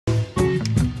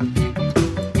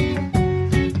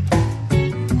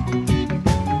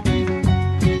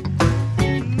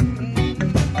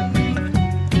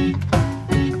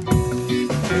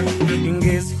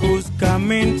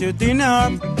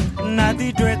dinner,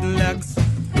 natty dreadlocks.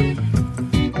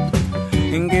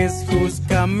 And guess who's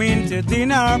coming to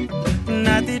dinner,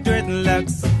 natty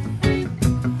dreadlocks.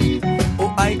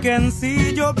 Oh, I can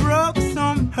see you broke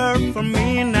some hair for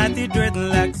me, natty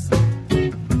dreadlocks.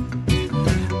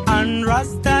 And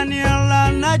Rastaniel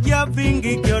and Nadia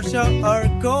Vingy girls are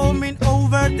coming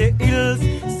over the hills,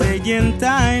 saying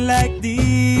time like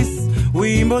this,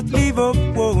 we must live up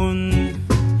one.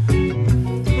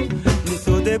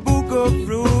 So the book of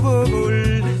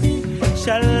rules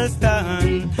shall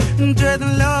stand.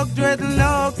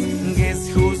 Dreadlocks, guess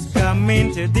who's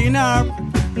coming to dinner?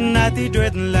 Natty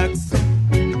dreadlocks.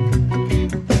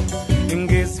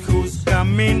 Guess who's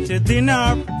coming to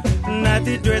dinner?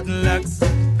 Natty dreadlocks.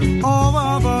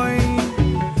 Oh boy,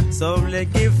 so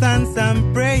let's give thanks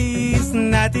and praise,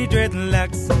 natty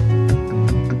dreadlocks.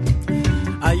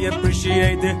 I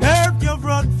appreciate the herb you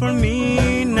brought for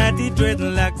me, natty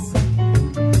dreadlocks.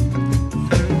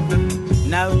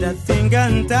 Now that thing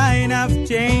and time have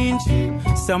changed,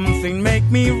 something make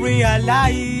me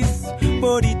realize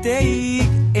what it take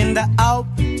in the out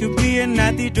to be a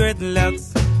natty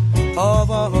dreadlocks. Oh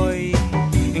boy,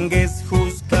 and guess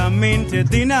who's coming to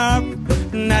dinner?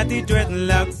 Natty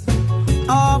dreadlocks.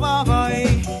 Oh boy,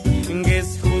 and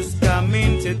guess who's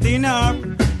coming to dinner?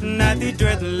 Natty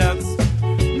dreadlocks.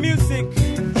 Music.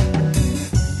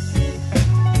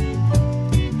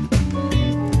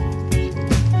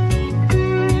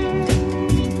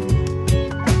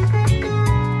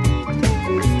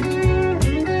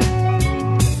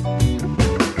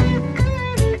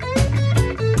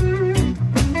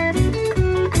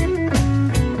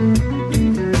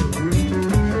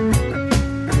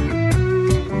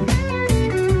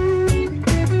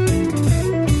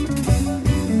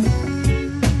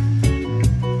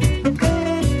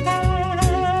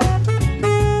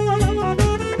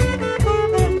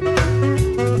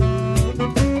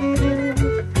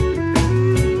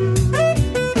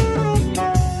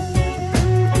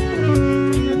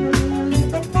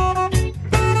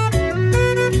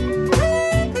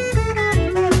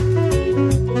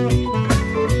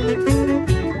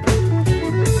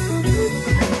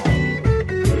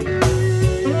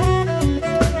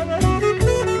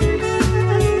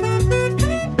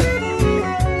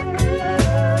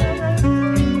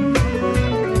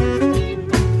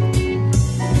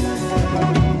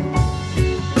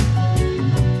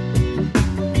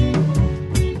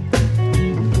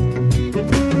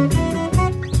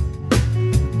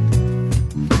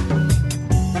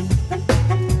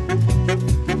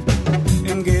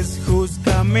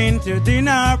 To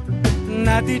dinner,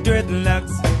 natty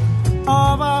dreadlocks.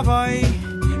 Oh boy,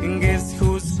 and guess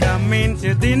who's coming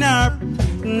to dinner?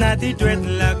 Natty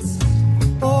dreadlocks.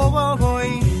 Oh boy,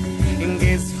 and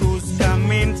guess who's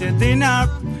coming to dinner?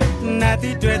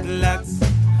 Natty dreadlocks.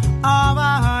 Oh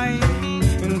boy,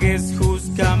 and guess who's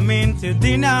coming to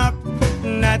dinner?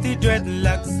 Natty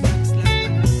dreadlocks.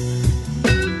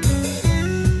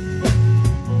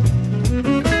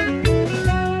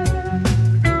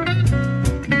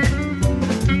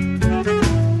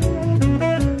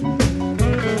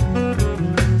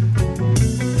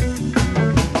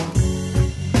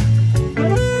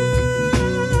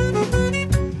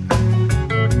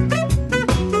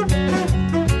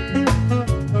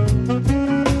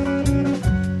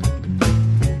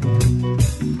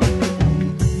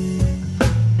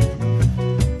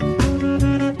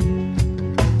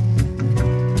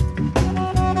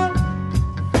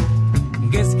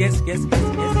 Guess.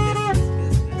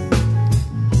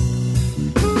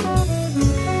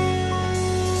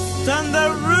 Thunder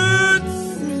roots.